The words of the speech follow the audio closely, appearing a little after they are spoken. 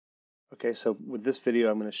Okay, so with this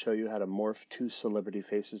video, I'm going to show you how to morph two celebrity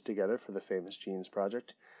faces together for the Famous Genes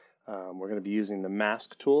project. We're going to be using the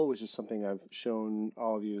mask tool, which is something I've shown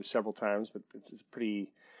all of you several times, but it's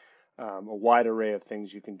pretty a wide array of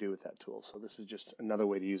things you can do with that tool. So this is just another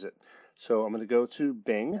way to use it. So I'm going to go to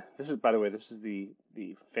Bing. This is, by the way, this is the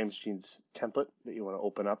Famous Genes template that you want to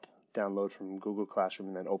open up, download from Google Classroom,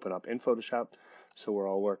 and then open up in Photoshop. So we're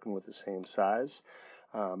all working with the same size.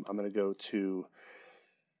 I'm going to go to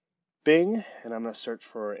Bing, and I'm going to search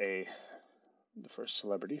for the first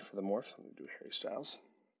celebrity for the morph. I'm going to do Harry Styles.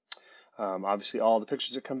 Obviously, all the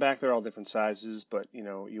pictures that come back, they're all different sizes, but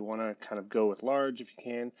you want to kind of go with large if you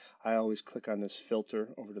can. I always click on this filter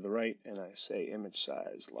over to the right, and I say image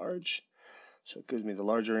size large, so it gives me the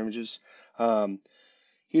larger images.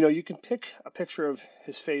 You can pick a picture of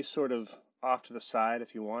his face sort of off to the side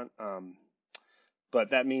if you want.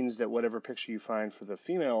 But that means that whatever picture you find for the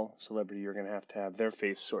female celebrity, you're going to have their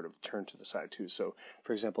face sort of turned to the side too. So,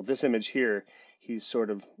 for example, this image here, he's sort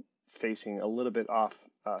of facing a little bit off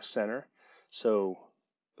center. So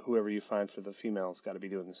whoever you find for the female has got to be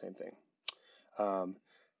doing the same thing.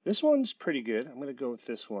 This one's pretty good. I'm going to go with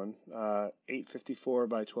this one. 854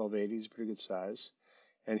 by 1280 is a pretty good size.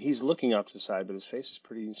 And he's looking off to the side, but his face is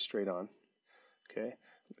pretty straight on. Okay,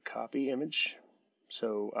 copy image.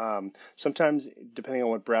 So sometimes, depending on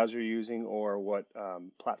what browser you're using or what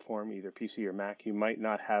platform, either PC or Mac, you might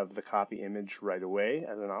not have the copy image right away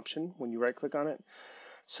as an option when you right-click on it.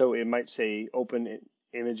 So it might say open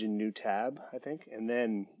image in new tab, I think, and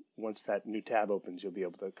then once that new tab opens, you'll be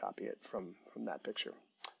able to copy it from that picture.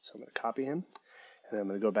 So I'm going to copy him, and then I'm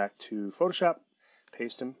going to go back to Photoshop,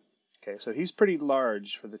 paste him. Okay, so he's pretty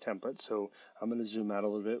large for the template, so I'm going to zoom out a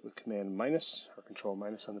little bit with Command minus or Control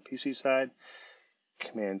minus on the PC side.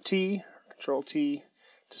 Command T, Control T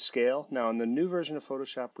to scale. Now in the new version of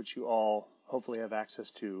Photoshop, which you all hopefully have access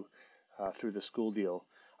to through the school deal,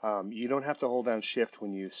 you don't have to hold down Shift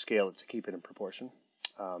when you scale it to keep it in proportion.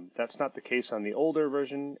 That's not the case on the older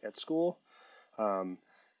version at school,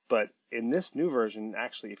 but in this new version,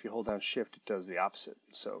 actually, if you hold down Shift, it does the opposite.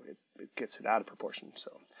 So it gets it out of proportion. So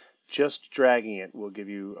just dragging it will give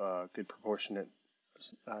you a good proportionate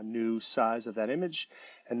new size of that image.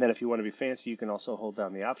 And then if you want to be fancy, you can also hold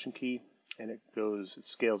down the Option key, and it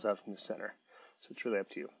scales out from the center. So it's really up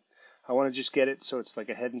to you. I want to just get it so it's like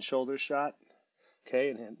a head and shoulders shot. Okay,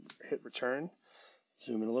 and hit return.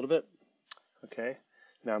 Zoom in a little bit. Okay,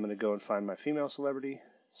 now I'm going to go and find my female celebrity.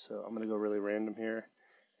 So I'm going to go really random here,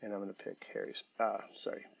 and I'm going to pick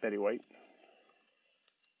Betty White.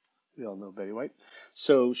 We all know Betty White.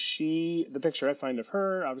 So the picture I find of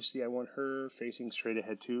her, obviously I want her facing straight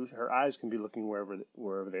ahead too. Her eyes can be looking wherever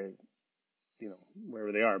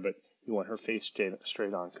they are, but you want her face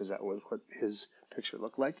straight on because that was what his picture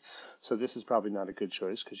looked like. So this is probably not a good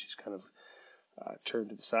choice because she's kind of turned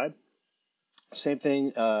to the side. Same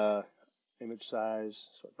thing, image size,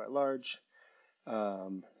 sort by large.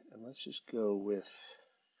 And let's just go with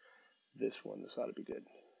this one. This ought to be good.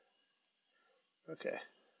 Okay.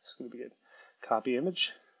 It's going to be good. Copy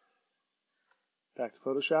image. Back to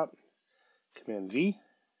Photoshop. Command V.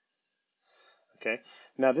 Okay.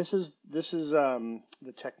 Now this is the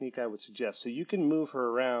technique I would suggest. So you can move her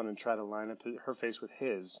around and try to line up her face with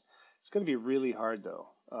his. It's going to be really hard though,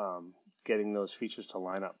 getting those features to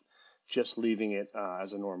line up. Just leaving it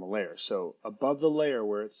as a normal layer. So above the layer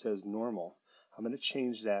where it says normal, I'm going to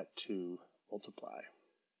change that to multiply.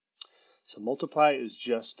 So multiply is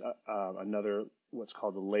just another what's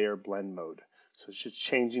called the layer blend mode. So it's just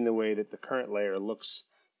changing the way that the current layer looks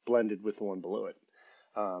blended with the one below it.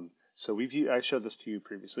 So I showed this to you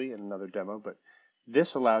previously in another demo, but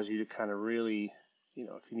this allows you to kind of really,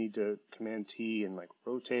 if you need to Command T and like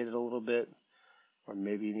rotate it a little bit, or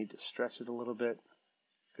maybe you need to stretch it a little bit,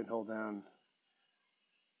 you can hold down,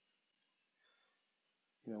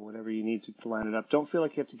 whatever you need to line it up. Don't feel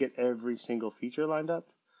like you have to get every single feature lined up.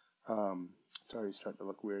 It's already starting to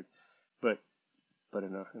look weird, but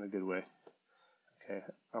in a good way. Okay,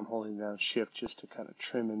 I'm holding down Shift just to kind of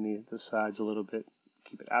trim in the sides a little bit,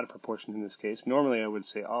 keep it out of proportion in this case. Normally I would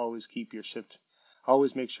say always keep your Shift,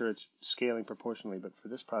 always make sure it's scaling proportionally, but for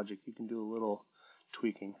this project you can do a little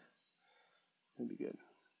tweaking. It'd be good.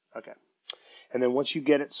 Okay, and then once you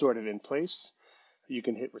get it sort of in place, you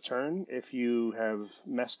can hit return. If you have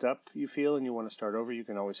messed up, you feel, and you want to start over, you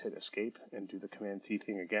can always hit escape and do the Command T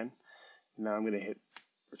thing again. Now I'm going to hit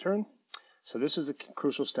return. So this is the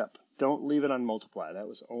crucial step. Don't leave it on multiply. That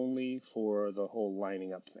was only for the whole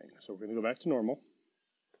lining up thing. So we're going to go back to normal.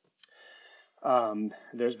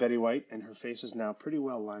 There's Betty White, and her face is now pretty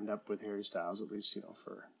well lined up with Harry Styles, at least,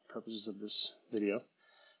 for purposes of this video.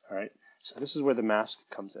 All right. So this is where the mask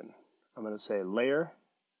comes in. I'm going to say layer,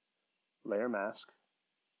 layer mask,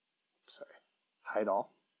 sorry, hide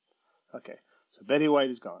all. Okay, so Betty White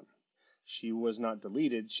is gone. She was not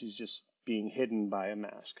deleted, she's just being hidden by a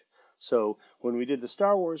mask. So when we did the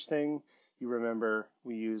Star Wars thing, you remember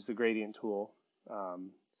we used the gradient tool.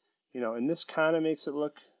 And this kind of makes it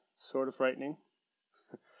look sort of frightening,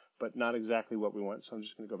 but not exactly what we want. So I'm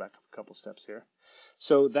just going to go back a couple steps here.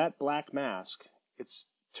 So that black mask, it's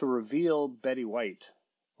to reveal Betty White,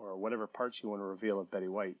 or whatever parts you want to reveal of Betty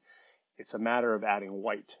White. It's a matter of adding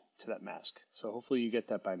white to that mask. So hopefully you get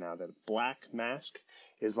that by now, that a black mask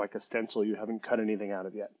is like a stencil you haven't cut anything out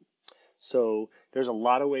of yet. So there's a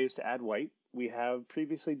lot of ways to add white. We have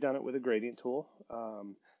previously done it with a gradient tool,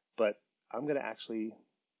 but I'm going to actually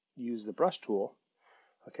use the brush tool.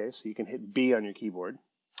 Okay, so you can hit B on your keyboard.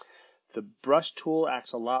 The brush tool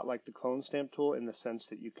acts a lot like the clone stamp tool in the sense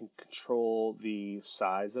that you can control the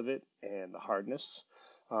size of it and the hardness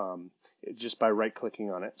just by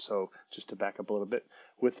right-clicking on it. So just to back up a little bit,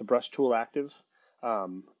 with the brush tool active,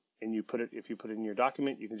 and if you put it in your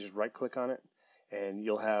document, you can just right-click on it, and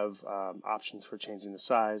you'll have options for changing the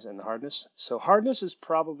size and the hardness. So hardness is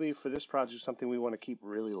probably, for this project, something we want to keep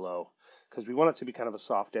really low because we want it to be kind of a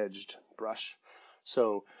soft-edged brush.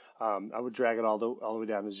 So I would drag it all the way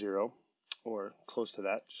down to 0 or close to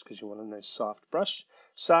that, just because you want a nice soft brush.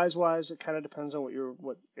 Size-wise, it kind of depends on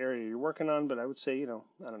what area you're working on, but I would say, I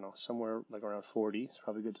don't know, somewhere like around 40 is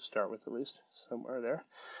probably good to start with, at least somewhere there.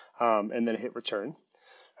 And then hit return.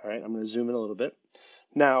 All right, I'm going to zoom in a little bit.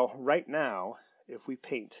 Now, right now, if we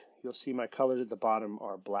paint, you'll see my colors at the bottom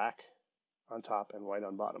are black on top and white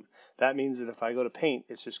on bottom. That means that if I go to paint,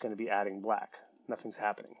 it's just going to be adding black. Nothing's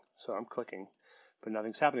happening. So I'm clicking, but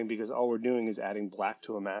nothing's happening because all we're doing is adding black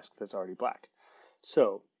to a mask that's already black.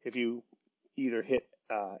 So if you either hit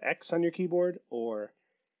X on your keyboard or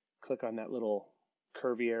click on that little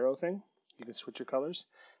curvy arrow thing, you can switch your colors.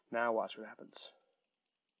 Now watch what happens.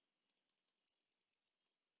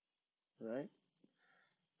 All right?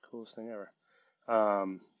 Coolest thing ever.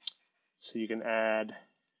 So you can add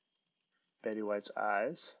Betty White's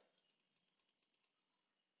eyes,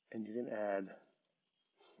 and you can add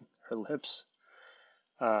her lips.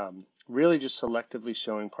 Really just selectively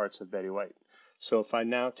showing parts of Betty White. So if I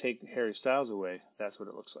now take Harry Styles away, that's what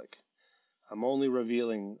it looks like. I'm only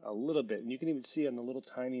revealing a little bit, and you can even see on the little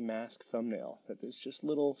tiny mask thumbnail that there's just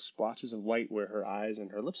little splotches of white where her eyes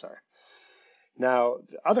and her lips are. Now,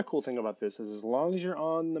 the other cool thing about this is as long as you're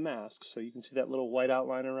on the mask, so you can see that little white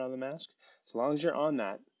outline around the mask, as long as you're on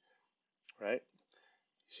that, right,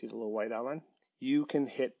 you see the little white outline, you can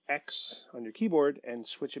hit X on your keyboard and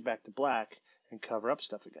switch it back to black and cover up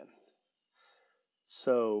stuff again.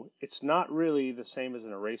 So it's not really the same as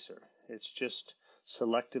an eraser. It's just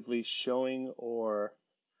selectively showing or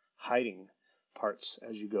hiding parts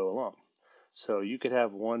as you go along. So you could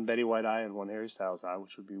have one Betty White eye and one Harry Styles eye,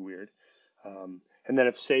 which would be weird. And then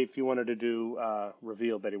if you wanted to do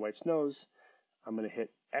reveal Betty White's nose, I'm going to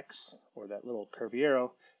hit X or that little curvy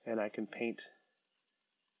arrow, and I can paint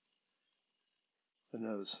the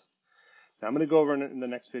nose. Now I'm going to go over in the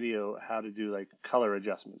next video how to do like color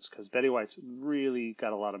adjustments, because Betty White's really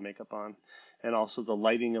got a lot of makeup on, and also the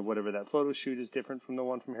lighting of whatever that photo shoot is different from the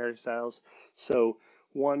one from Harry Styles. So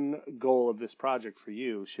one goal of this project for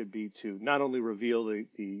you should be to not only reveal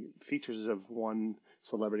the features of one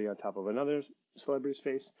celebrity on top of another celebrity's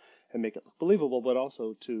face and make it look believable, but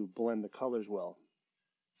also to blend the colors well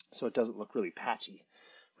so it doesn't look really patchy.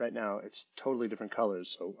 Right now it's totally different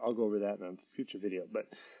colors, so I'll go over that in a future video. But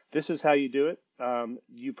this is how you do it.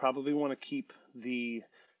 You probably want to keep the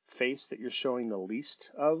face that you're showing the least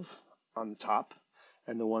of on the top,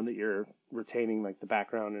 and the one that you're retaining, like the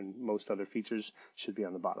background and most other features, should be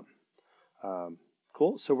on the bottom.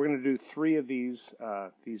 Cool. So we're going to do 3 of these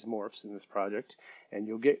morphs in this project, and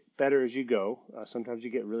you'll get better as you go. Sometimes you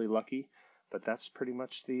get really lucky, but that's pretty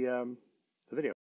much the video.